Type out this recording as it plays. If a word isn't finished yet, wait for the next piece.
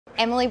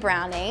Emily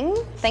Browning,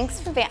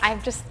 thanks for being,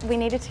 we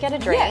needed to get a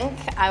drink.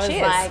 Yeah. I was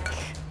Cheers. like,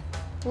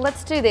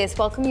 let's do this.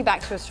 Welcome you back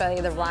to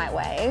Australia the right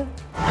way.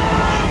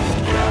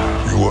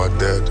 You are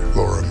dead,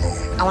 Laura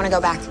Moon. I want to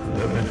go back.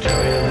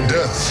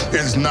 Death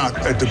is not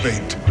a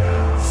debate.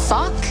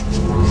 Fuck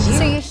you.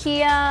 So you're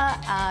here,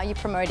 you're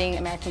promoting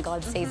American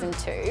Gods Season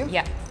 2.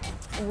 Yeah.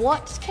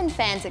 What can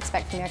fans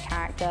expect from your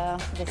character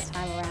this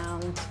time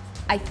around?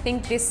 I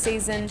think this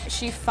season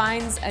she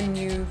finds a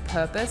new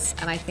purpose,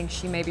 and I think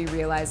she maybe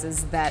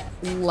realizes that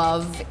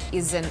love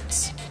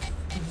isn't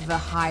the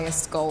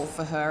highest goal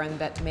for her, and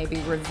that maybe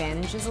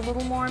revenge is a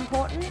little more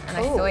important. And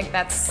I feel like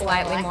that's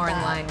slightly more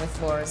in line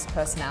with Laura's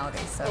personality.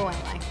 So. Oh,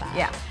 I like that.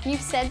 Yeah.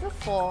 You've said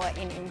before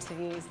in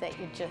interviews that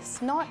you're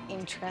just not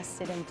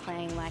interested in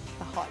playing like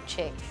the hot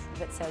chick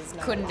that says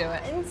no Couldn't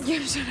lines. do it.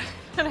 You should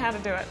have known how to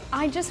do it.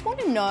 I just want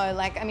to know,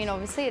 like, I mean,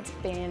 obviously it's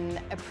been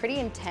a pretty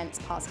intense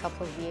past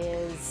couple of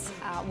years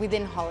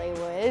within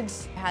Hollywood.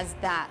 Has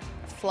that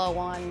flow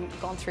on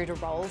gone through to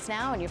roles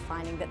now, and you're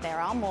finding that there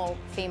are more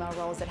female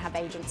roles that have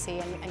agency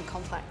and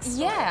complex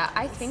Yeah,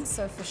 I think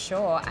so for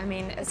sure. I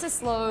mean, it's a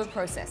slow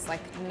process. Like,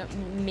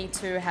 Me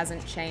Too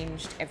hasn't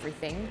changed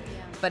everything,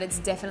 but it's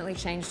definitely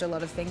changed a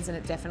lot of things, and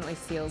it definitely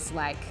feels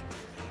like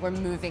we're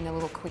moving a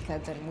little quicker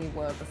than we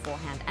were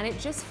beforehand. And it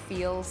just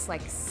feels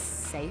like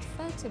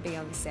safer to be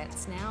on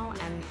sets now,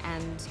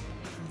 and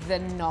the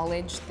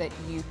knowledge that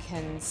you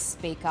can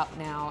speak up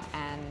now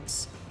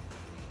and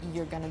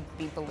you're gonna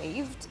be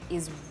believed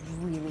is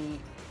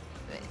really,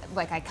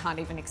 like, I can't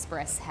even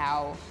express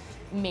how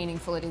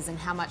meaningful it is and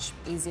how much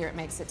easier it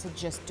makes it to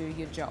just do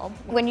your job.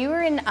 When you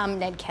were in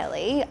Ned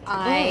Kelly,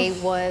 I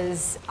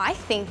was, I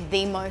think,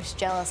 the most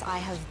jealous I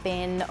have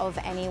been of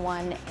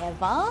anyone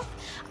ever.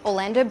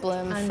 Orlando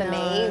Bloom for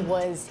me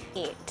was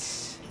it.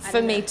 For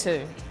me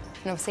too.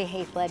 And obviously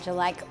Heath Ledger,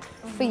 like,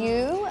 for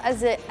you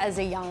as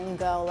a young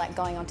girl, like,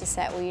 going onto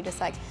set, were you just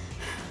like...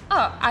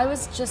 Oh, I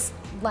was just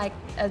like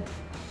a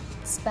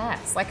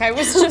spaz. Like, I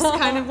was just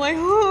kind of like,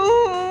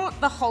 ooh,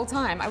 the whole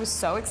time. I was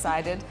so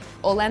excited.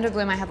 Orlando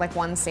Bloom I had like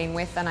one scene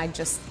with, and I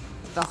just,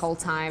 the whole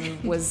time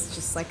was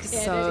just like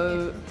he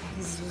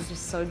was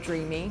just so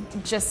dreamy.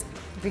 Just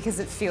because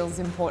it feels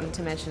important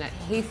to mention it.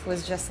 Heath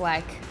was just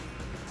like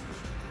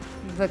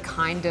the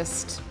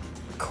kindest,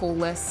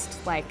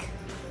 coolest, like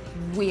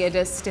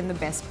weirdest in the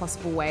best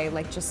possible way.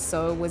 Like, just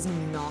so was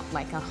not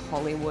like a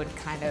Hollywood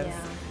kind of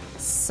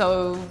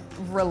so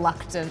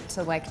reluctant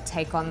to like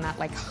take on that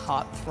like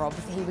heartthrob.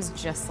 He was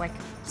just like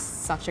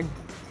such a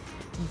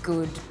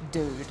good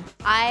dude.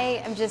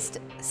 I am just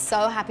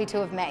so happy to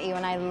have met you,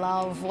 and I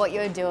love what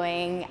you're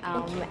doing.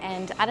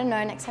 And I don't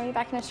know, next time you're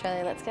back in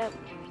Australia, let's get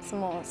some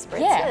more spritzes.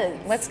 Yeah,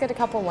 let's get a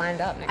couple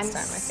lined up next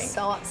time, I think. I'm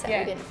so upset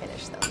we didn't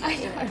finish them. I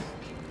know.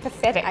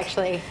 Pathetic.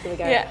 Actually, here we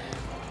go. Yeah.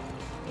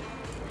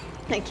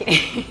 Thank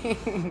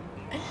you.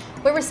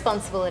 We're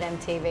responsible at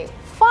MTV.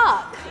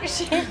 Fuck!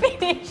 She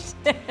finished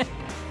it.